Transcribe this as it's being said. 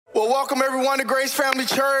Well, welcome everyone to Grace Family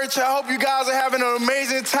Church. I hope you guys are having an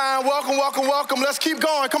amazing time. Welcome, welcome, welcome. Let's keep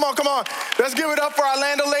going. Come on, come on. Let's give it up for our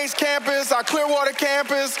Land O'Lakes campus, our Clearwater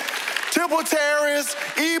campus, Temple Terrace,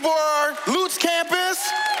 Ybor, Lutz campus,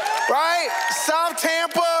 right? South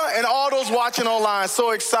Tampa, and all those watching online.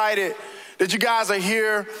 So excited that you guys are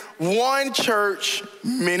here. One church,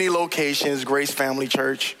 many locations, Grace Family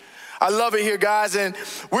Church. I love it here, guys. And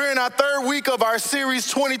we're in our third week of our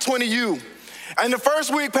series, 2020U. And the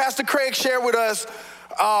first week, Pastor Craig shared with us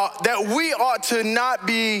that we ought to not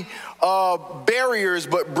be barriers,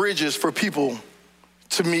 but bridges for people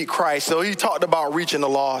to meet Christ. So he talked about reaching the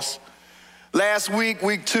lost. Last week,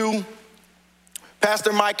 week 2,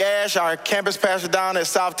 Pastor Mike Ash, our campus pastor down at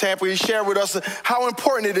South Tampa, he shared with us how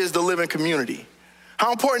important it is to live in community.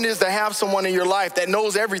 How important it is to have someone in your life that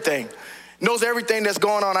knows everything that's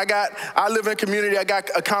going on. I live in a community, I got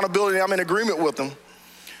accountability, I'm in agreement with them.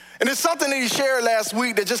 And it's something that he shared last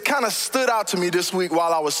week that just kind of stood out to me this week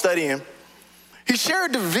while I was studying. He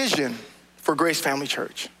shared the vision for Grace Family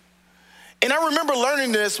Church. And I remember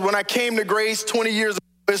learning this when I came to Grace 20 years ago.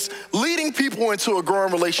 It's leading people into a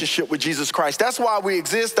growing relationship with Jesus Christ. That's why we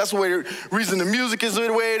exist. That's the reason the music is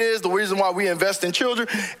the way it is, the reason why we invest in children.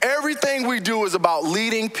 Everything we do is about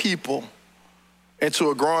leading people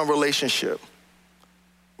into a growing relationship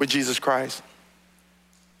with Jesus Christ.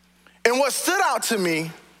 And what stood out to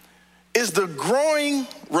me is the growing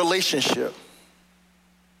relationship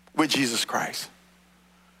with Jesus Christ.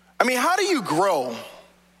 I mean, how do you grow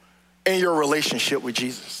in your relationship with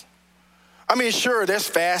Jesus? I mean, sure, there's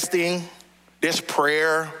fasting, there's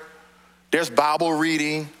prayer, there's Bible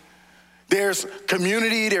reading, there's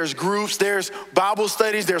community, there's groups, there's Bible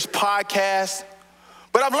studies, there's podcasts.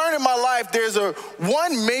 But I've learned in my life there's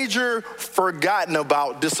one major forgotten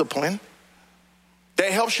about discipline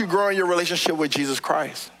that helps you grow in your relationship with Jesus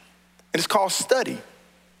Christ. And it's called study.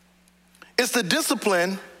 It's the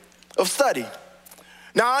discipline of study.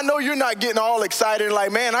 Now, I know you're not getting all excited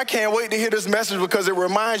like, man, I can't wait to hear this message because it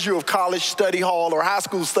reminds you of college study hall or high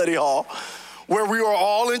school study hall where we were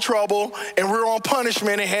all in trouble and we were on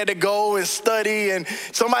punishment and had to go and study and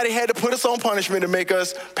somebody had to put us on punishment to make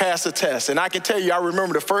us pass a test. And I can tell you, I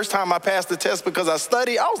remember the first time I passed the test because I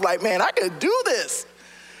studied, I was like, man, I could do this.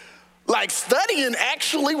 Like, studying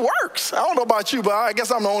actually works. I don't know about you, but I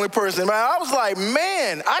guess I'm the only person. Man, I was like,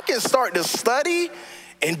 man, I can start to study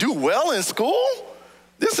and do well in school?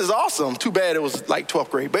 This is awesome. Too bad it was like 12th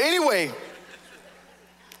grade. But anyway,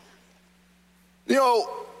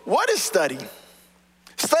 what is study?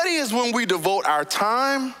 Study is when we devote our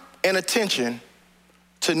time and attention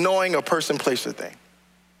to knowing a person, place, or thing.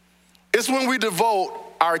 It's when we devote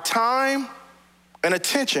our time and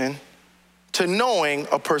attention to knowing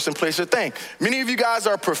a person, place, or thing. Many of you guys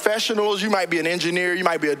are professionals. You might be an engineer, you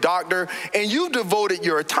might be a doctor, and you've devoted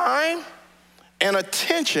your time and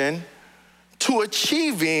attention to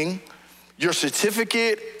achieving your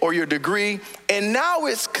certificate or your degree, and now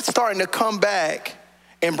it's starting to come back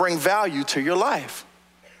and bring value to your life.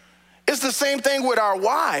 It's the same thing with our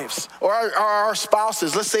wives or our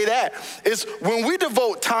spouses. Let's say that. It's when we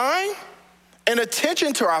devote time and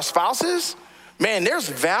attention to our spouses, man, there's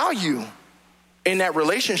value in that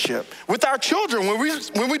relationship. With our children,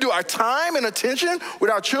 when we do our time and attention with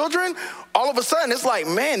our children, all of a sudden it's like,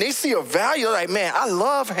 man, they see a value. Like, man, I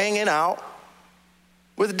love hanging out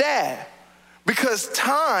with dad because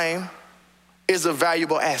time is a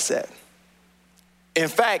valuable asset. In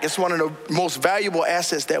fact, it's one of the most valuable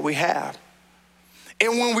assets that we have.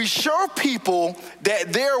 And when we show people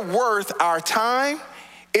that they're worth our time,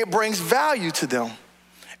 it brings value to them.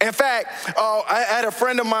 In fact, I had a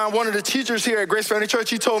friend of mine, one of the teachers here at Grace Family Church,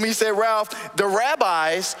 he told me, he said, Ralph, the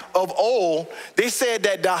rabbis of old, they said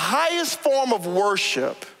that the highest form of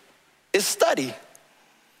worship is study.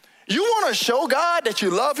 You want to show God that you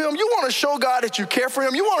love him? You want to show God that you care for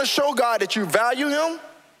him? You want to show God that you value him?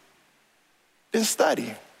 Then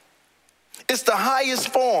study. It's the highest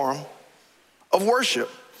form of worship.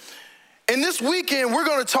 And this weekend, we're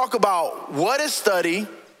going to talk about what is study,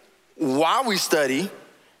 why we study,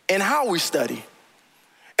 and how we study.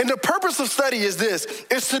 And the purpose of study is this.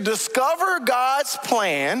 It's to discover God's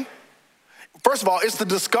plan. First of all, it's to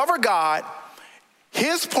discover God,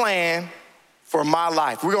 his plan for my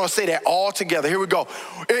life. We're going to say that all together. Here we go.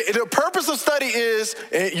 The purpose of study is,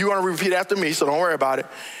 and you want to repeat after me, so don't worry about it.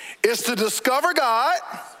 It's to discover God,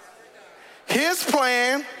 his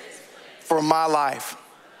plan for my life.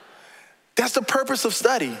 That's the purpose of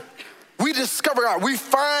study. We discover God. We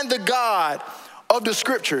find the God of the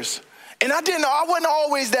scriptures. And I wasn't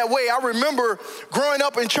always that way. I remember growing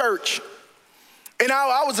up in church. And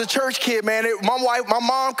I was a church kid, man. My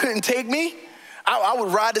mom couldn't take me. I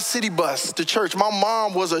would ride the city bus to church. My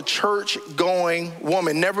mom was a church-going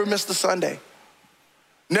woman, never missed a Sunday.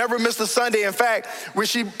 Never missed a Sunday. In fact, when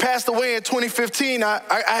she passed away in 2015,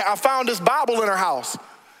 I found this Bible in her house.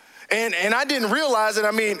 And I didn't realize it.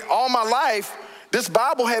 I mean, all my life, this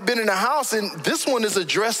Bible had been in the house, and this one is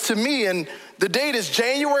addressed to me, and the date is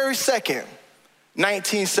January 2nd,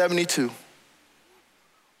 1972.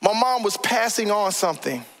 My mom was passing on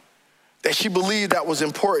something that she believed that was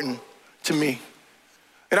important to me.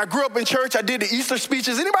 And I grew up in church. I did the Easter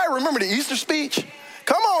speeches. Anybody remember the Easter speech?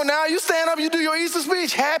 Come on now, you stand up, you do your Easter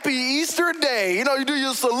speech. Happy Easter Day. You know, you do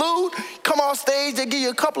your salute, come on stage, they give you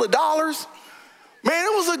a couple of dollars. Man,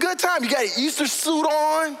 it was a good time. You got an Easter suit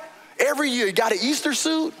on. Every year, you got an Easter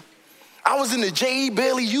suit. I was in the J.E.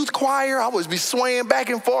 Bailey Youth Choir. I would be swaying back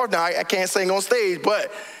and forth. Now, I can't sing on stage,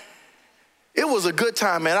 but it was a good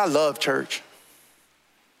time, man. I love church.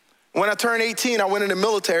 When I turned 18, I went in the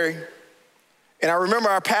military. And I remember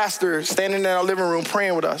our pastor standing in our living room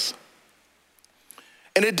praying with us.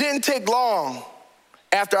 And it didn't take long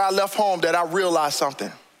after I left home that I realized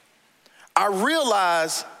something. I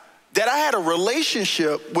realized that I had a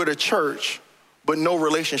relationship with a church, but no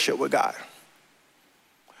relationship with God.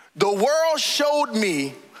 The world showed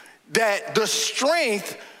me that the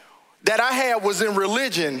strength that I had was in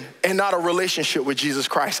religion and not a relationship with Jesus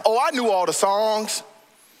Christ. Oh, I knew all the songs.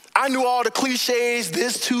 I knew all the cliches,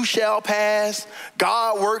 this too shall pass,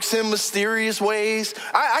 God works in mysterious ways.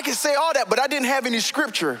 I could say all that, but I didn't have any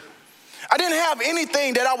scripture. I didn't have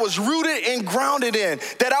anything that I was rooted and grounded in,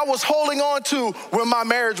 that I was holding on to when my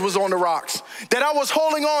marriage was on the rocks, that I was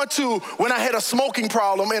holding on to when I had a smoking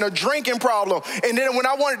problem and a drinking problem, and then when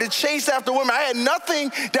I wanted to chase after women, I had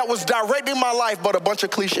nothing that was directing my life but a bunch of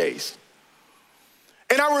cliches.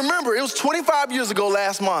 And I remember, it was 25 years ago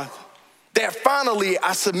last month, that finally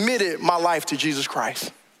I submitted my life to Jesus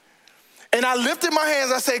Christ. And I lifted my hands,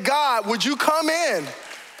 I said, God, would you come in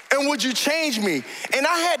and would you change me? And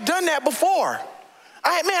I had done that before.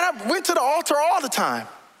 I went to the altar all the time.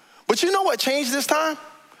 But you know what changed this time?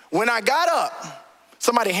 When I got up,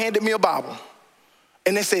 somebody handed me a Bible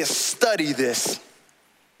and they said, study this,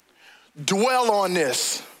 dwell on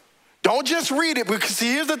this. Don't just read it, because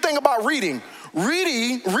see, here's the thing about reading.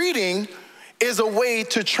 Reading is a way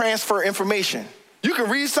to transfer information. You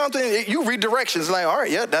can read something, you read directions, like, all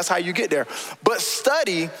right, yeah, that's how you get there. But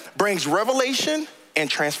study brings revelation and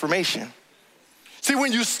transformation. See,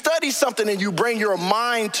 when you study something and you bring your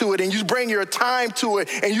mind to it and you bring your time to it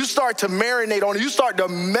and you start to marinate on it, you start to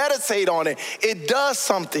meditate on it, it does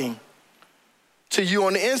something to you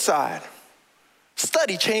on the inside.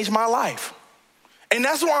 Study changed my life. And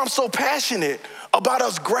that's why I'm so passionate about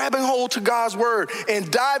us grabbing hold to God's word and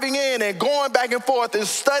diving in and going back and forth and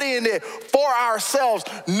studying it for ourselves.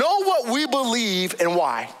 Know what we believe and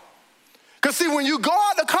why. Because see, when you go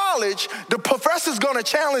out to college, the professor's gonna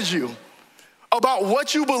challenge you about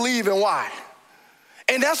what you believe and why.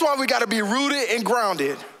 And that's why we gotta be rooted and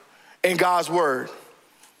grounded in God's word.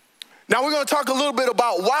 Now we're gonna talk a little bit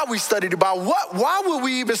about why we study the Bible. Why would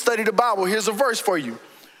we even study the Bible? Here's a verse for you.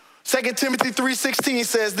 2 Timothy 3:16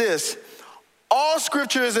 says this, all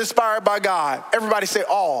scripture is inspired by God. Everybody say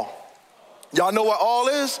all. Y'all know what all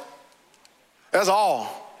is? That's all.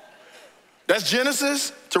 That's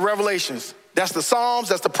Genesis to Revelations. That's the Psalms,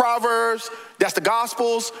 that's the Proverbs, that's the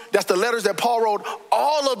Gospels, that's the letters that Paul wrote.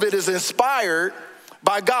 All of it is inspired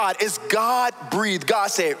by God. It's God breathed.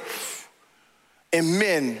 God said, and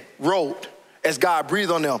men wrote as God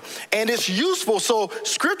breathed on them. And it's useful. So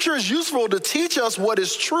scripture is useful to teach us what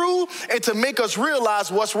is true and to make us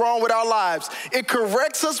realize what's wrong with our lives. It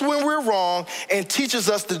corrects us when we're wrong and teaches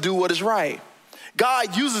us to do what is right.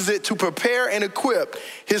 God uses it to prepare and equip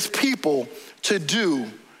his people to do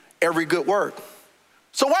every good work.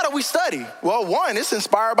 So why do we study? Well, one, it's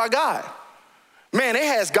inspired by God. Man, it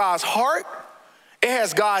has God's heart. It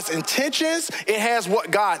has God's intentions. It has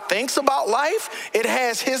what God thinks about life. It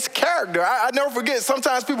has his character. I never forget,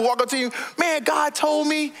 sometimes people walk up to you, man, God told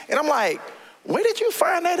me. And I'm like, where did you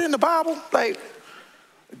find that in the Bible? Like,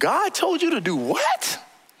 God told you to do what?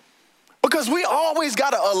 Because we always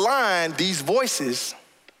got to align these voices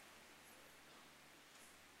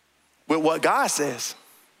with what God says.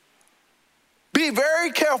 Be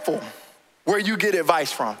very careful where you get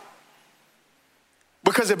advice from.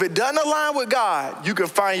 Because if it doesn't align with God, you can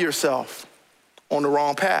find yourself on the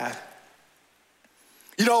wrong path.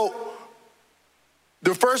 You know,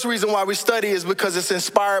 the first reason why we study is because it's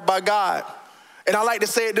inspired by God. And I like to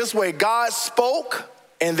say it this way, God spoke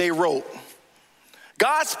and they wrote.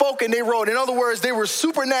 God spoke and they wrote. In other words, they were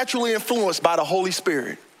supernaturally influenced by the Holy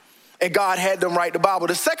Spirit. And God had them write the Bible.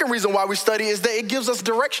 The second reason why we study is that it gives us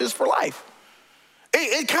directions for life.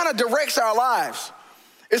 It kind of directs our lives.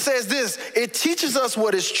 It says this, it teaches us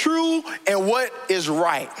what is true and what is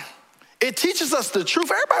right. It teaches us the truth.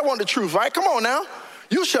 Everybody want the truth, right? Come on now.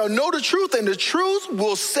 You shall know the truth, and the truth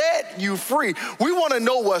will set you free. We want to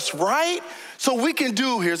know what's right so we can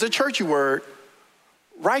do, here's a churchy word,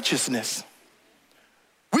 righteousness.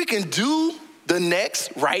 We can do the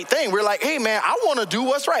next right thing. We're like, hey, man, I want to do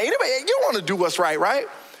what's right. Anybody, you want to do what's right, right?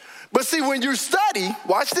 But see, when you study,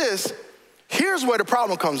 watch this, here's where the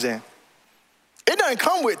problem comes in. It doesn't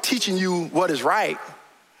come with teaching you what is right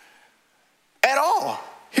at all.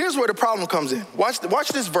 Here's where the problem comes in. Watch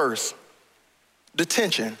this verse, the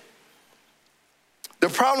tension. The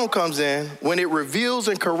problem comes in when it reveals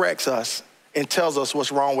and corrects us and tells us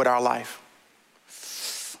what's wrong with our life.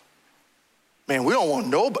 Man, we don't want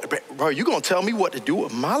nobody, bro, you gonna tell me what to do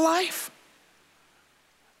with my life?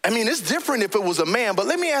 I mean, it's different if it was a man, but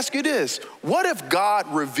let me ask you this. What if God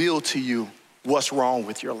revealed to you what's wrong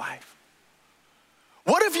with your life?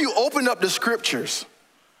 What if you opened up the scriptures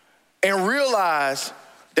and realized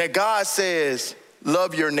that God says,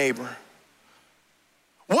 love your neighbor?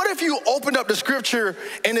 What if you opened up the scripture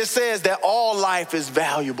and it says that all life is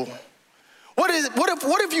valuable? What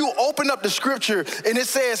if you open up the scripture and it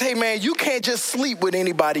says, hey man, you can't just sleep with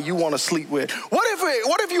anybody you want to sleep with? What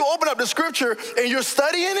if you open up the scripture and you're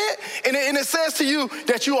studying it and it says to you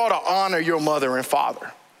that you ought to honor your mother and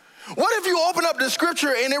father? What if you open up the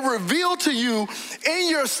scripture and it revealed to you in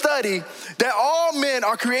your study that all men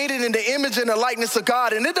are created in the image and the likeness of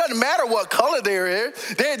God, and it doesn't matter what color they're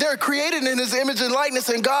created in his image and likeness,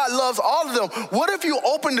 and God loves all of them? What if you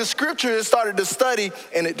opened the scripture and started to study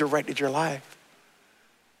and it directed your life?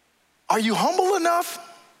 Are you humble enough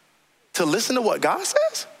to listen to what God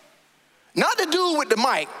says? Not the dude with the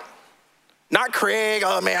mic. Not Craig,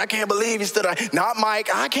 oh man, I can't believe he stood up. Not Mike,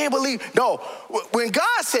 I can't believe. No, when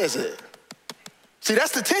God says it, see,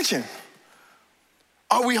 that's the tension.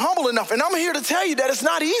 Are we humble enough? And I'm here to tell you that it's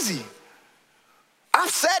not easy. I've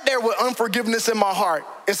sat there with unforgiveness in my heart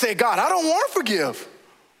and said, God, I don't want to forgive.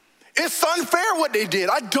 It's unfair what they did.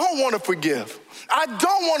 I don't want to forgive. I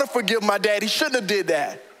don't want to forgive my dad. He shouldn't have did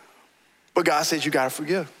that. But God says you got to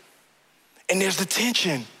forgive. And there's the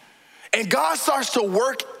tension. And God starts to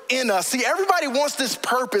work in us. See, everybody wants this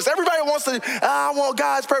purpose. Everybody wants to, I want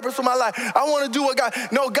God's purpose for my life. I want to do what God,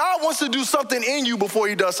 no, God wants to do something in you before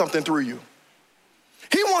he does something through you.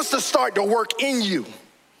 He wants to start to work in you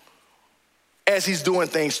as he's doing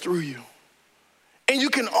things through you. And you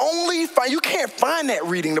can't find that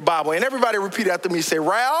reading the Bible. And everybody repeat after me, say,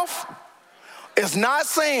 Ralph is not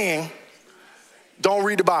saying don't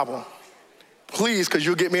read the Bible. Please, because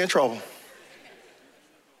you'll get me in trouble.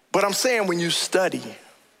 But I'm saying when you study,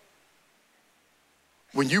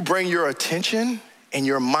 when you bring your attention and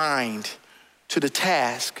your mind to the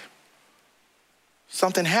task,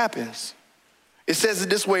 something happens. It says it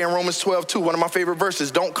this way in Romans 12:2, one of my favorite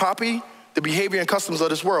verses. Don't copy the behavior and customs of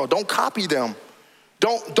this world. Don't copy them.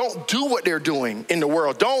 Don't do what they're doing in the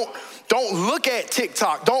world. Don't look at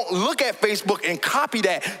TikTok. Don't look at Facebook and copy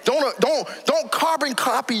that. Don't carbon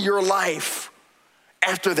copy your life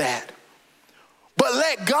after that. But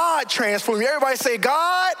let God transform you. Everybody say,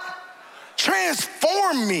 God,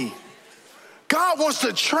 transform me. God wants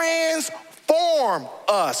to transform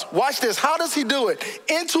us. Watch this. How does he do it?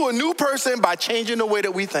 Into a new person by changing the way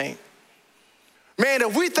that we think. Man,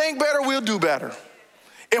 if we think better, we'll do better.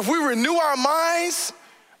 If we renew our minds,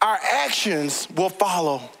 our actions will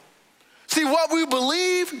follow. See, what we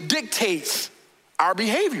believe dictates our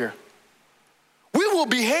behavior. We will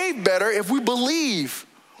behave better if we believe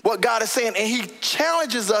what God is saying, and he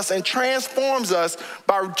challenges us and transforms us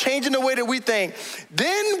by changing the way that we think.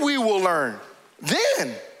 Then we will learn.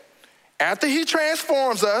 Then, after he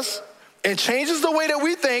transforms us and changes the way that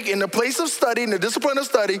we think in the place of study, in the discipline of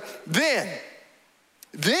study, then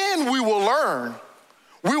we will learn.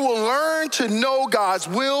 We will learn to know God's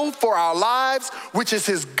will for our lives, which is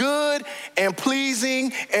his good and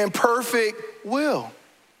pleasing and perfect will.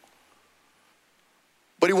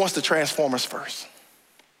 But he wants to transform us first.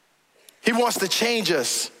 He wants to change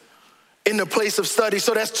us in the place of study.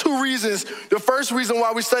 So that's two reasons. The first reason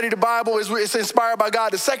why we study the Bible is it's inspired by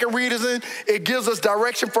God. The second reason, it gives us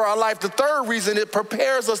direction for our life. The third reason, it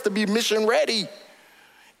prepares us to be mission ready.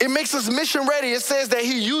 It makes us mission ready. It says that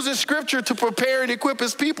he uses scripture to prepare and equip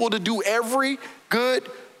his people to do every good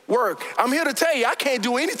work. I'm here to tell you, I can't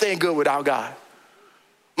do anything good without God.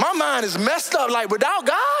 My mind is messed up. Like, without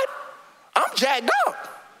God, I'm jacked up.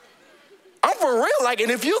 I'm for real. Like, and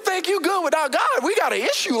if you think you good without God, we got an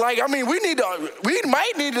issue. Like, I mean, we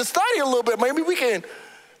might need to study a little bit. Maybe we can,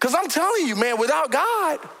 because I'm telling you, man, without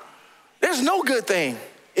God, there's no good thing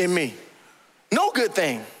in me. No good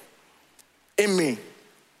thing in me.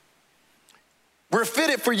 We're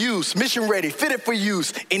fitted for use, mission ready, fitted for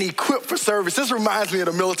use, and equipped for service. This reminds me of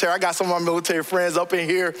the military. I got some of my military friends up in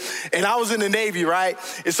here, and I was in the Navy, right?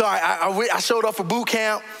 And so I showed up for boot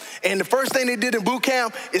camp, and the first thing they did in boot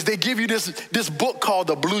camp is they give you this book called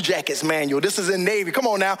the Blue Jackets Manual. This is in Navy. Come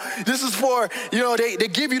on now. This is for, they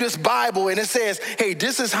give you this Bible, and it says, hey,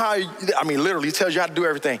 this is how, literally it tells you how to do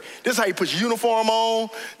everything. This is how you put your uniform on.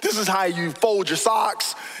 This is how you fold your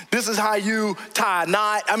socks. This is how you tie a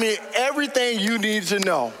knot. Everything you need to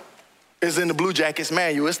know is in the Blue Jackets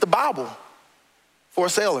Manual. It's the Bible for a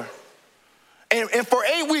sailor. And for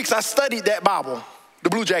 8 weeks, I studied that Bible, the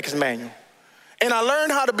Blue Jackets Manual. And I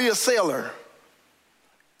learned how to be a sailor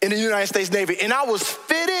in the United States Navy. And I was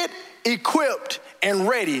fitted, equipped, and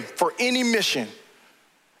ready for any mission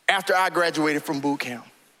after I graduated from boot camp.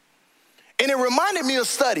 And it reminded me of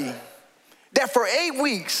study that for 8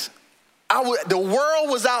 weeks, the world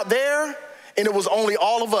was out there, and it was only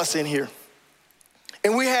all of us in here.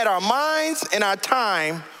 And we had our minds and our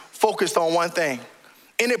time focused on one thing.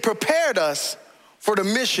 And it prepared us for the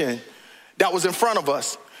mission that was in front of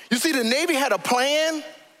us. You see, the Navy had a plan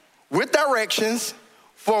with directions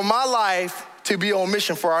for my life to be on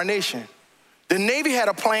mission for our nation. The Navy had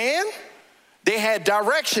a plan. They had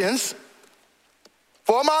directions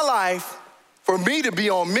for my life for me to be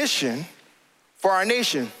on mission for our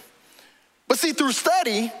nation. But see, through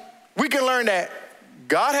study, we can learn that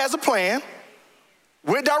God has a plan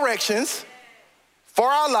with directions for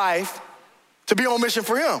our life to be on mission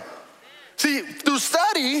for him. See, through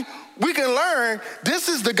study, we can learn this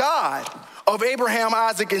is the God of Abraham,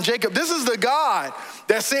 Isaac, and Jacob. This is the God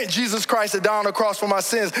that sent Jesus Christ to die on the cross for my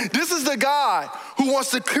sins. This is the God who wants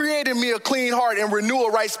to create in me a clean heart and renew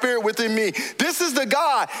a right spirit within me. This is the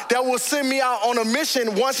God that will send me out on a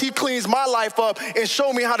mission once he cleans my life up and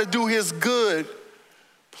show me how to do his good,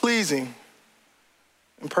 pleasing,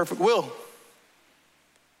 and perfect will.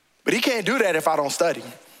 But he can't do that if I don't study.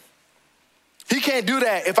 He can't do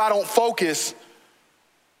that if I don't focus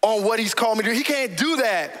on what he's called me to do. He can't do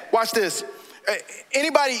that. Watch this.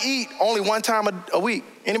 Anybody eat only one time a week?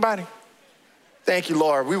 Anybody? Thank you,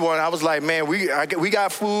 Lord. I was like, man, we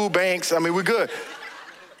got food banks. We're good.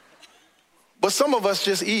 But some of us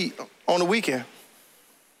just eat on the weekend,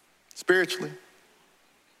 spiritually.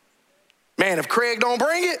 Man, if Craig don't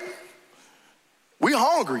bring it, we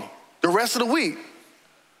hungry the rest of the week.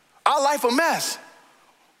 Our life a mess.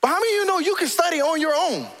 But how many of you know you can study on your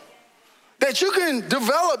own? That you can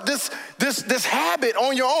develop this habit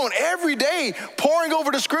on your own every day, poring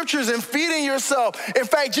over the scriptures and feeding yourself. In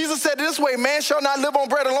fact, Jesus said it this way, man shall not live on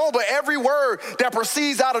bread alone, but every word that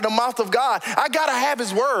proceeds out of the mouth of God. I gotta have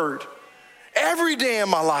his word every day in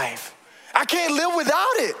my life. I can't live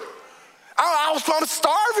without it. I was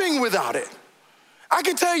starving without it. I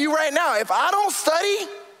can tell you right now, if I don't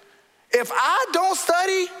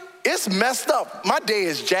study, it's messed up. My day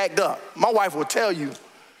is jacked up. My wife will tell you.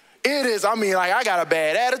 It is, I got a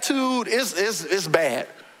bad attitude. It's bad.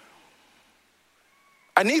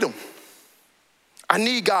 I need him. I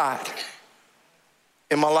need God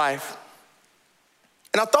in my life.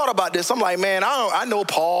 And I thought about this. I'm like, man, I know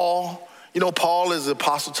Paul. Paul is an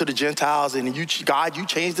apostle to the Gentiles, and God, you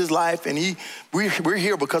changed his life, and we're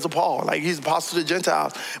here because of Paul. Like, he's an apostle to the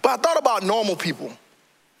Gentiles. But I thought about normal people.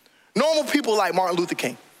 Normal people like Martin Luther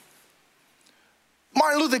King.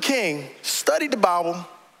 Martin Luther King studied the Bible,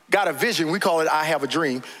 got a vision. We call it I Have a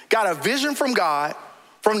Dream. Got a vision from God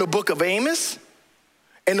from the book of Amos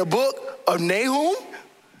and the book of Nahum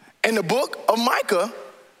and the book of Micah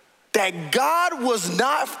that God was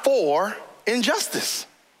not for injustice,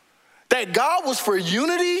 that God was for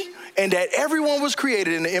unity, and that everyone was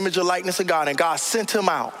created in the image and likeness of God, and God sent him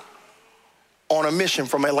out on a mission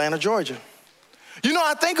from Atlanta, Georgia.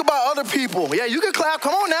 I think about other people. Yeah, you can clap.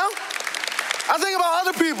 Come on now. I think about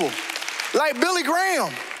other people like Billy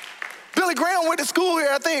Graham. Billy Graham went to school here,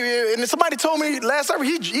 I think, and somebody told me last summer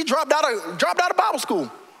he dropped out of Bible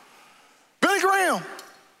school. Billy Graham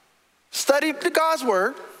studied God's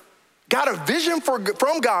word, got a vision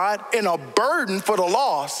from God and a burden for the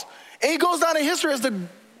lost, and he goes down in history as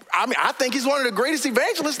I think he's one of the greatest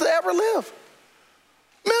evangelists to ever live.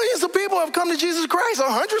 Millions of people have come to Jesus Christ, or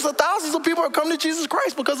hundreds of thousands of people have come to Jesus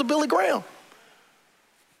Christ because of Billy Graham,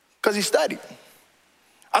 because he studied.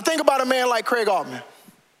 I think about a man like Craig Altman.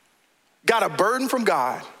 Got a burden from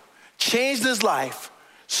God, changed his life,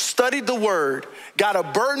 studied the word, got a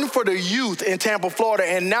burden for the youth in Tampa, Florida,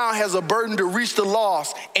 and now has a burden to reach the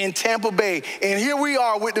lost in Tampa Bay. And here we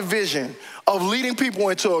are with the vision of leading people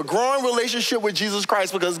into a growing relationship with Jesus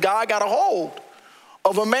Christ because God got a hold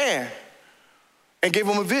of a man and gave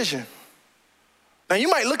him a vision Now you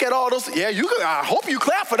might look at all those, yeah, I hope you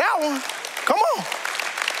clap for that one. Come on.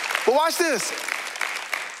 But watch this.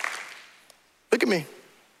 Look at me.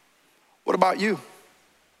 What about you?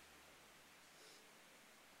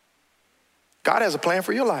 God has a plan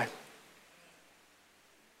for your life.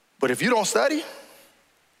 But if you don't study,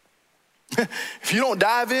 if you don't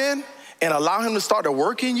dive in and allow him to start to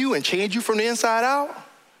work in you and change you from the inside out,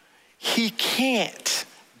 he can't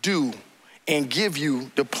do and give you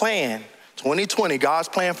the plan, 2020, God's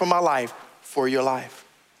plan for my life, for your life.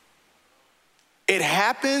 It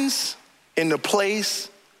happens in the place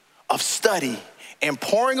of study and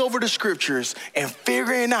poring over the scriptures and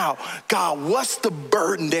figuring out, God, what's the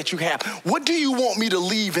burden that you have? What do you want me to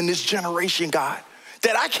leave in this generation, God,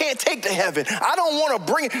 that I can't take to heaven? I don't want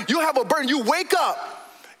to bring it. You have a burden. You wake up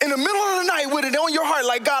in the middle of the night with it on your heart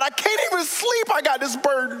like, God, I can't even sleep. I got this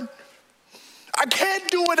burden. I can't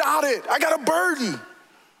do without it. I got a burden.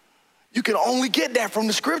 You can only get that from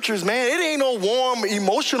the scriptures, man. It ain't no warm,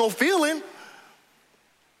 emotional feeling.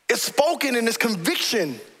 It's spoken in this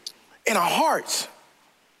conviction in our hearts.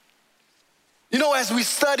 You know, as we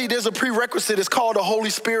study, there's a prerequisite. It's called the Holy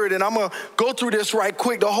Spirit, and I'm going to go through this right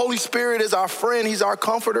quick. The Holy Spirit is our friend. He's our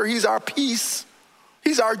comforter. He's our peace.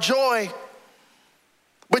 He's our joy.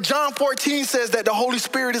 But John 14 says that the Holy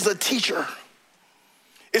Spirit is a teacher.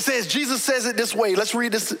 It says, Jesus says it this way. Let's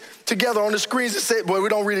read this together on the screens. It says, well, we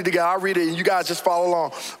don't read it together. I'll read it, and you guys just follow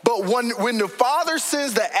along. But when the Father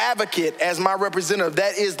sends the advocate as my representative,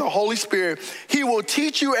 that is the Holy Spirit, he will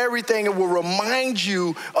teach you everything and will remind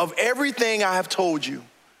you of everything I have told you.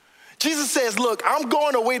 Jesus says, look, I'm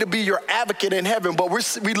going away to be your advocate in heaven, but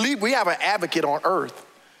we have an advocate on earth.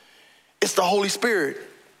 It's the Holy Spirit.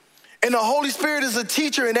 And the Holy Spirit is a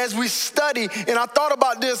teacher, and as we study, and I thought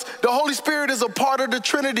about this, the Holy Spirit is a part of the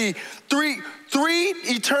Trinity, three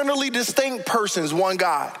eternally distinct persons, one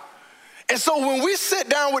God. And so when we sit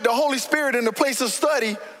down with the Holy Spirit in the place of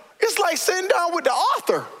study, it's like sitting down with the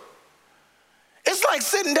author. It's like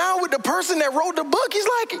sitting down with the person that wrote the book. He's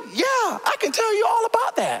like, yeah, I can tell you all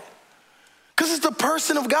about that. Because it's the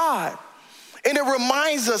person of God. And it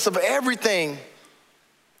reminds us of everything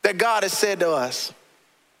that God has said to us.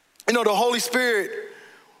 You know, the Holy Spirit,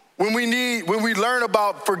 when we learn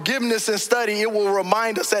about forgiveness and study, it will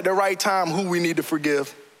remind us at the right time who we need to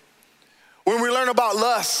forgive. When we learn about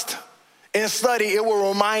lust and study, it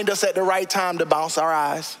will remind us at the right time to bounce our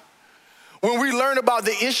eyes. When we learn about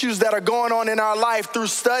the issues that are going on in our life through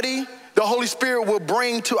study, the Holy Spirit will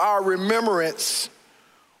bring to our remembrance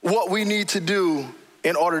what we need to do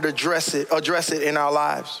in order to address it in our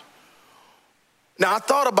lives. Now, I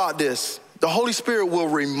thought about this. The Holy Spirit will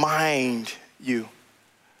remind you.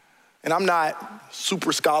 And I'm not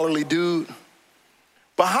super scholarly dude,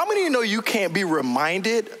 but how many of you know you can't be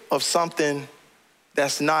reminded of something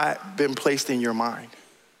that's not been placed in your mind?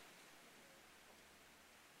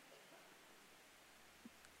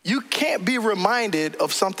 You can't be reminded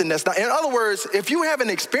of something that's not. In other words, if you haven't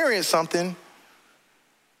experienced something,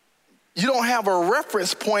 you don't have a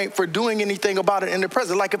reference point for doing anything about it in the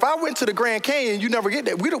present. Like if I went to the Grand Canyon, you never get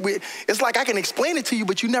that. It's like I can explain it to you,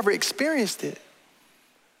 but you never experienced it.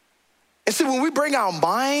 And see, when we bring our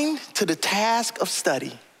mind to the task of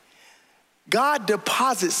study, God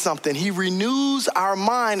deposits something. He renews our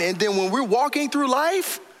mind. And then when we're walking through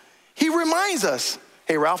life, he reminds us,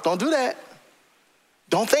 hey, Ralph, don't do that.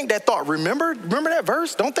 Don't think that thought. Remember that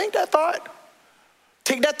verse? Don't think that thought.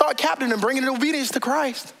 Take that thought captive and bring it in obedience to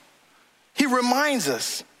Christ. He reminds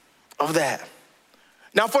us of that.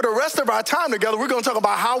 Now, for the rest of our time together, we're going to talk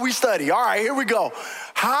about how we study. All right, here we go.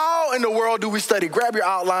 How in the world do we study? Grab your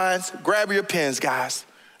outlines, grab your pens, guys.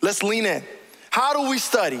 Let's lean in. How do we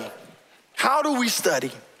study? How do we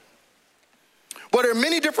study? Well, there are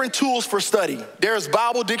many different tools for study. There's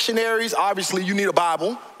Bible dictionaries. Obviously, you need a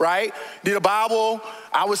Bible, right? You need a Bible.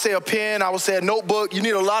 I would say a pen. I would say a notebook. You need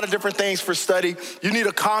a lot of different things for study. You need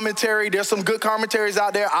a commentary. There's some good commentaries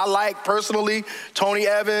out there. I like, personally, Tony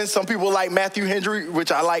Evans. Some people like Matthew Henry,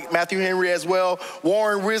 which I like Matthew Henry as well.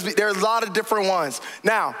 Warren Wiersbe. There's a lot of different ones.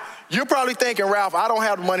 Now, you're probably thinking, Ralph, I don't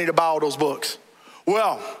have the money to buy all those books.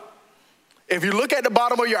 Well, if you look at the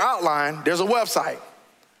bottom of your outline, there's a website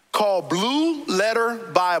called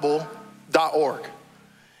blueletterbible.org.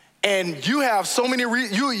 And you have so many,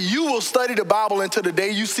 you will study the Bible until the day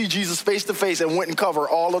you see Jesus face to face and went and cover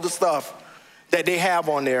all of the stuff that they have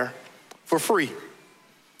on there for free.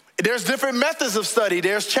 There's different methods of study.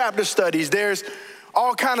 There's chapter studies. There's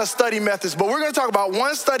all kind of study methods. But we're going to talk about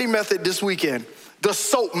one study method this weekend, the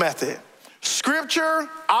SOAP method. Scripture,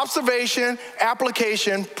 observation,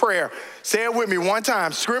 application, prayer. Say it with me one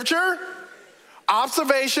time. Scripture,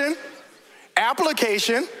 observation,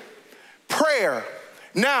 application, prayer.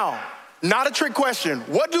 Now, not a trick question.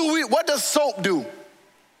 What does soap do?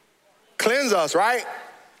 Cleanse us, right?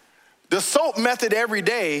 The soap method every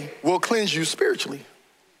day will cleanse you spiritually.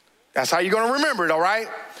 That's how you're gonna remember it, all right?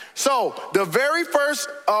 So the very first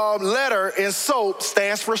letter in SOAP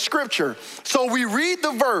stands for scripture. So we read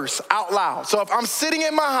the verse out loud. So if I'm sitting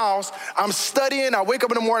in my house, I'm studying, I wake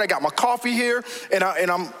up in the morning, I got my coffee here, and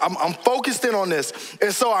I'm focused in on this.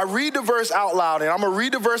 And so I read the verse out loud, and I'm gonna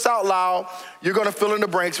read the verse out loud. You're gonna fill in the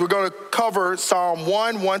blanks. We're gonna cover Psalm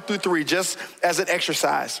 1 through 3, just as an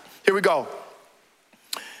exercise. Here we go.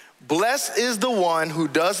 Blessed is the one who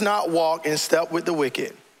does not walk in step with the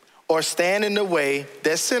wicked, or stand in the way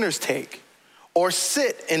that sinners take, or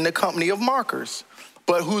sit in the company of mockers,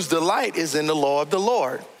 but whose delight is in the law of the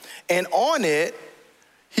Lord. And on it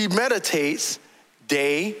he meditates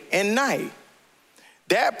day and night.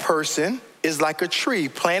 That person is like a tree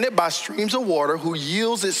planted by streams of water, who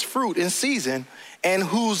yields its fruit in season, and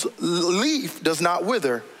whose leaf does not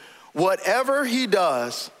wither. Whatever he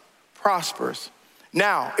does prospers.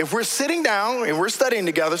 Now, if we're sitting down and we're studying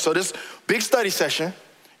together, so this big study session,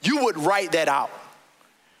 you would write that out.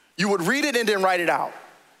 You would read it and then write it out.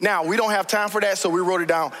 Now, we don't have time for that, so we wrote it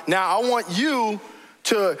down. Now, I want you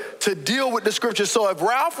to deal with the scripture. So if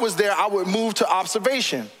Ralph was there, I would move to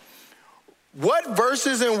observation. What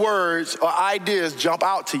verses and words or ideas jump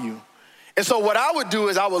out to you? And so what I would do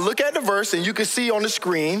is I would look at the verse, and you can see on the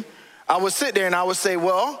screen, I would sit there and I would say,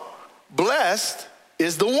 well, blessed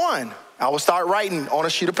is the one. I would start writing on a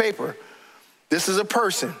sheet of paper. This is a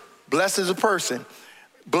person. Blessed is a person.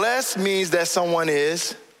 Blessed means that someone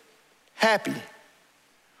is happy.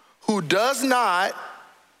 Who does not,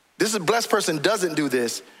 this is a blessed person, doesn't do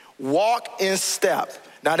this, walk in step.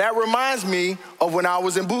 Now that reminds me of when I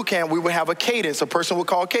was in boot camp, we would have a cadence. A person would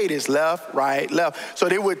call cadence, left, right, left. So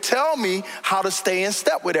they would tell me how to stay in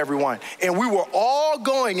step with everyone. And we were all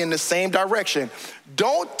going in the same direction.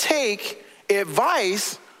 Don't take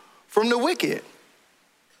advice from the wicked.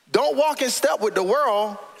 Don't walk in step with the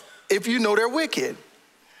world if you know they're wicked.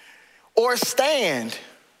 Or stand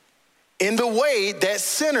in the way that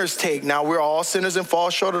sinners take. Now, we're all sinners and fall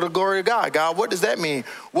short of the glory of God. God, what does that mean?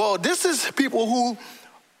 Well, this is people who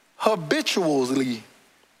habitually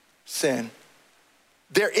sin.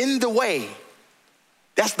 They're in the way.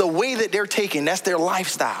 That's the way that they're taking. That's their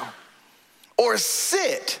lifestyle. Or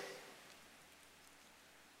sit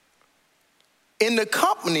in the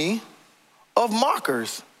company of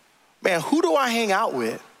mockers. Man, who do I hang out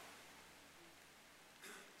with?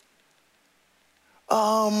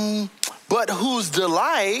 But whose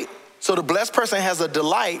delight, so the blessed person has a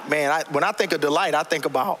delight. Man, when I think of delight, I think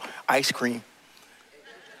about ice cream.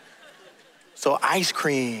 So ice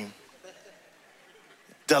cream,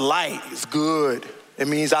 delight is good. It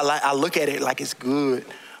means I look at it like it's good,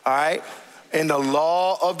 all right? And the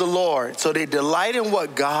law of the Lord. So they delight in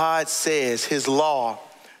what God says, his law.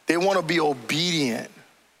 They want to be obedient.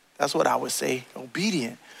 That's what I would say,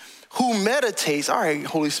 obedient. Who meditates, all right,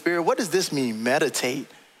 Holy Spirit, what does this mean, meditate?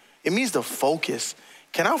 It means to focus.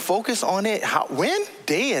 Can I focus on it? How, when?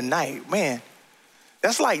 Day and night, man.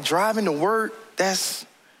 That's like driving to work. That's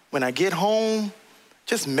when I get home,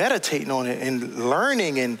 just meditating on it and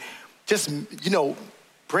learning and just,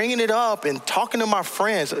 bringing it up and talking to my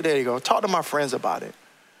friends. There you go, talk to my friends about it.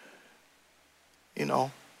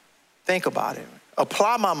 Think about it.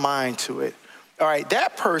 Apply my mind to it. All right,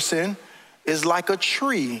 that person is like a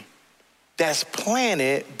tree that's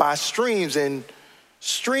planted by streams, and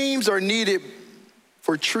streams are needed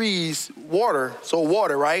for trees, water,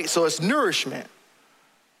 right? So it's nourishment.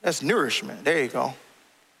 That's nourishment, there you go.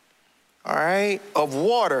 All right, of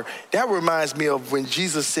water. That reminds me of when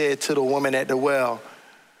Jesus said to the woman at the well,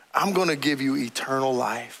 I'm gonna give you eternal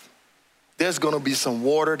life. There's gonna be some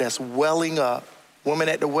water that's welling up, woman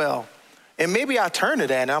at the well. And maybe I turn to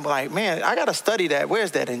that and I'm like, man, I gotta study that.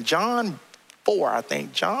 Where's that? In John 4, I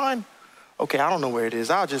think. John? Okay, I don't know where it is.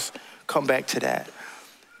 I'll just come back to that.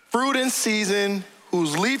 Fruit in season,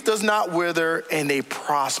 whose leaf does not wither, and they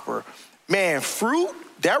prosper. Man, fruit,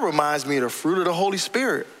 that reminds me of the fruit of the Holy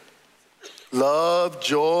Spirit. Love,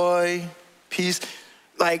 joy, peace.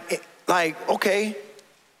 Like, okay.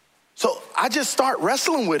 So I just start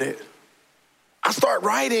wrestling with it. I start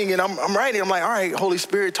writing and I'm writing. I'm like, all right, Holy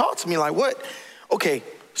Spirit, talk to me. Like what? Okay,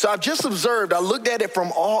 so I've just observed. I looked at it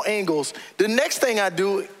from all angles. The next thing I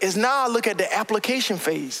do is now I look at the application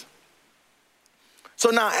phase. So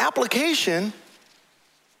now application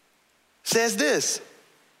says this.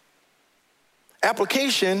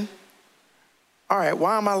 Application, all right,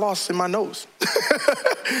 why am I lost in my notes?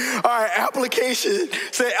 All right, application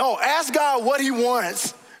said, ask God what he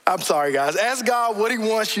wants I'm sorry, guys. Ask God what he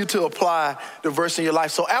wants you to apply the verse in your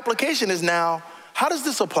life. So application is now, how does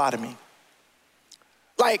this apply to me?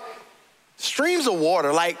 Like streams of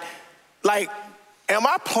water, like, am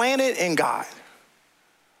I planted in God?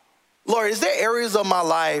 Lord, is there areas of my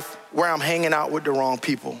life where I'm hanging out with the wrong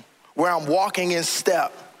people, where I'm walking in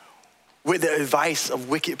step with the advice of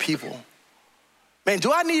wicked people? Man,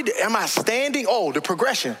 am I standing? Oh, the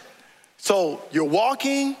progression. So you're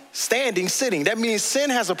walking, standing, sitting. That means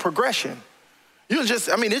sin has a progression.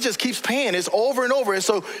 It just keeps paying. It's over and over. And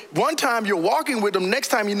so one time you're walking with them, next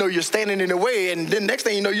time you know you're standing in the way, and then next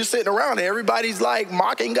thing you know you're sitting around and everybody's like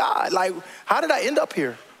mocking God. Like, how did I end up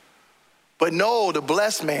here? But no, the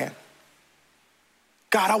blessed man.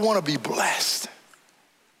 God, I want to be blessed.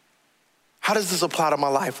 How does this apply to my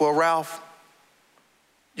life? Well, Ralph,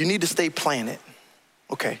 you need to stay planted.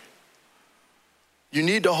 Okay. You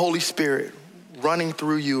need the Holy Spirit running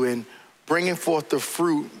through you and bringing forth the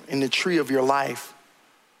fruit in the tree of your life.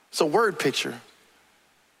 It's a word picture.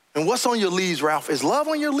 And what's on your leaves, Ralph? Is love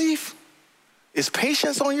on your leaf? Is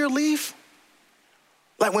patience on your leaf?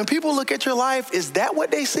 Like when people look at your life, is that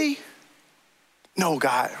what they see? No,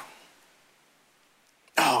 God.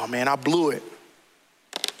 Oh man, I blew it.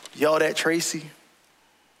 Yelled at Tracy.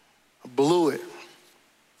 I blew it.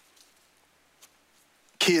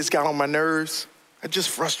 Kids got on my nerves. I just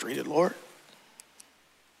frustrated, Lord.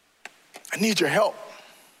 I need your help.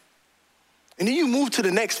 And then you move to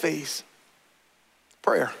the next phase,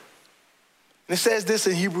 prayer. And it says this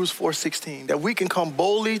in Hebrews 4:16, that we can come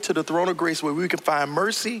boldly to the throne of grace where we can find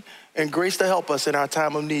mercy and grace to help us in our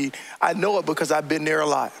time of need. I know it because I've been there a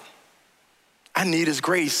lot. I need his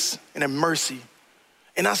grace and his mercy.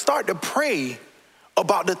 And I start to pray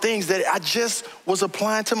about the things that I just was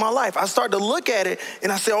applying to my life. I start to look at it and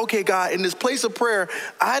I say, okay, God, in this place of prayer,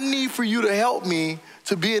 I need for you to help me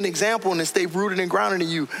to be an example and to stay rooted and grounded in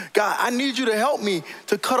you. God, I need you to help me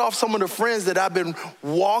to cut off some of the friends that I've been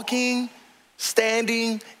walking,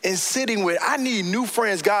 standing, and sitting with. I need new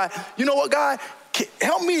friends, God. You know what, God?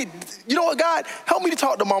 Help me. You know what, God? Help me to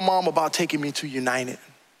talk to my mom about taking me to United.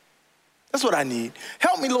 That's what I need.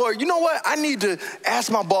 Help me, Lord. You know what? I need to ask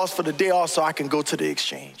my boss for the day off so I can go to the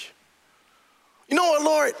exchange. You know what,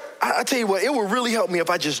 Lord? I tell you what, it would really help me if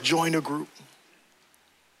I just joined a group.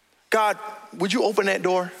 God, would you open that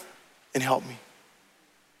door and help me?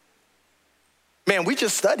 Man, we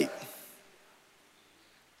just studied.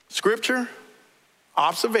 Scripture,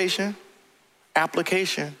 observation,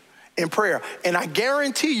 application, and prayer. And I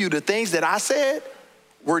guarantee you the things that I said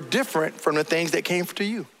were different from the things that came to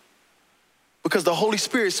you. Because the Holy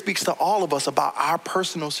Spirit speaks to all of us about our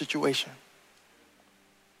personal situation.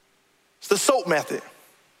 It's the SOAP method.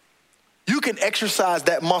 You can exercise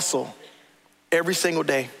that muscle every single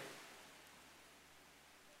day.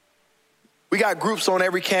 We got groups on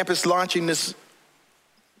every campus launching this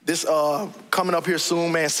coming up here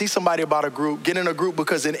soon, man. See somebody about a group, get in a group,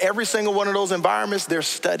 because in every single one of those environments, they're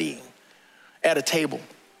studying at a table.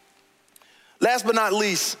 Last but not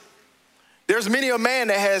least, there's many a man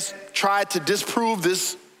that has tried to disprove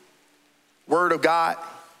this word of God.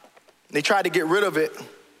 They tried to get rid of it.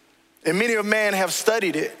 And many a man have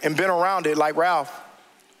studied it and been around it like Ralph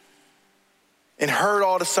and heard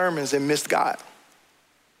all the sermons and missed God.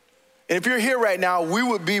 And if you're here right now, we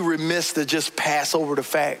would be remiss to just pass over the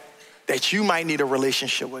fact that you might need a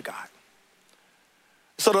relationship with God.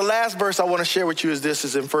 So the last verse I want to share with you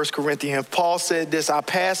is in 1 Corinthians. Paul said this, I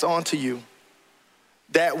pass on to you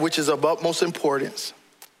that which is of utmost importance.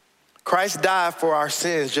 Christ died for our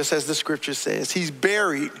sins, just as the scripture says. He's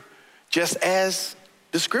buried, just as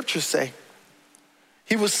the scriptures say.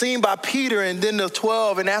 He was seen by Peter and then the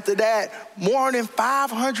 12, and after that, more than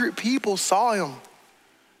 500 people saw him.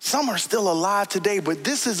 Some are still alive today, but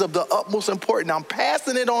this is of the utmost importance. I'm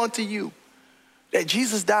passing it on to you, that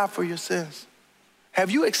Jesus died for your sins.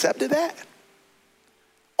 Have you accepted that?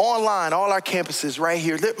 Online, all our campuses right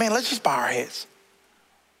here. Man, let's just bow our heads.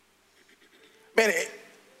 Man,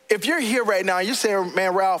 if you're here right now, you're saying,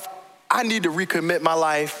 man, Ralph, I need to recommit my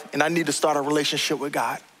life and I need to start a relationship with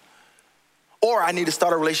God. Or I need to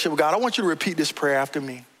start a relationship with God. I want you to repeat this prayer after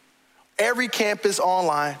me. Every campus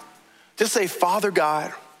online, just say, Father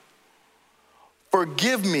God,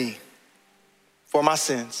 forgive me for my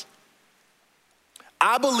sins.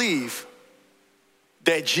 I believe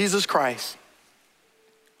that Jesus Christ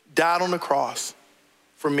died on the cross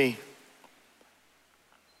for me.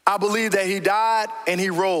 I believe that he died and he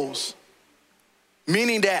rose,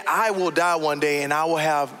 meaning that I will die one day and I will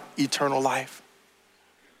have eternal life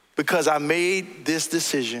because I made this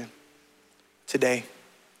decision today.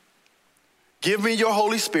 Give me your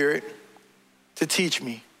Holy Spirit to teach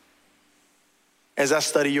me. as I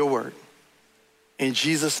study your word. In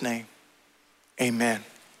Jesus' name, amen.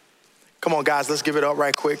 Come on, guys, let's give it up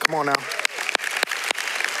right quick. Come on now.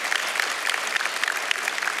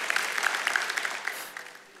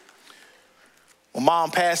 Well,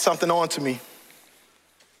 Mom passed something on to me.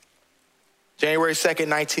 January 2nd,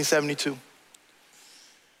 1972.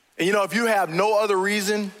 And you know, if you have no other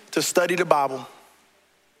reason to study the Bible,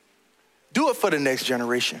 do it for the next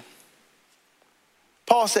generation.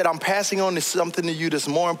 Paul said, I'm passing on something to you that's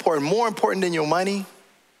more important than your money,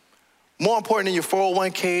 more important than your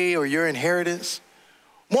 401k or your inheritance,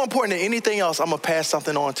 more important than anything else. I'm gonna pass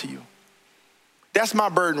something on to you. That's my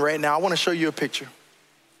burden right now. I wanna show you a picture.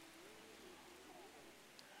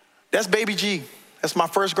 That's baby G. That's my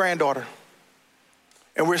first granddaughter.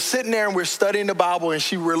 And we're sitting there and we're studying the Bible, and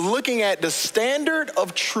we're looking at the standard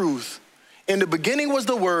of truth. In the beginning was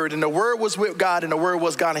the Word, and the Word was with God, and the Word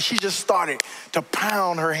was God. And she just started to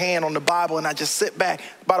pound her hand on the Bible, and I just sit back.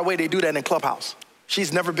 By the way, they do that in Clubhouse.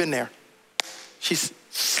 She's never been there. She's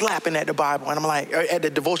slapping at the Bible, and I'm like, at the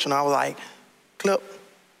devotion, I was like, Clip.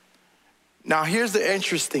 Now here's the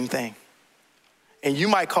interesting thing, and you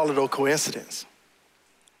might call it a coincidence.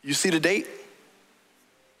 You see the date?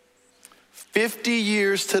 50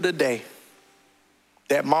 years to the day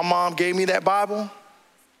that my mom gave me that Bible,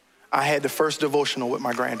 I had the first devotional with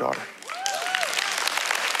my granddaughter.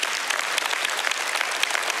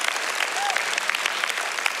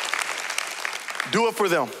 Do it for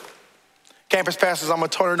them. Campus pastors, I'm gonna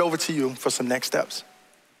turn it over to you for some next steps.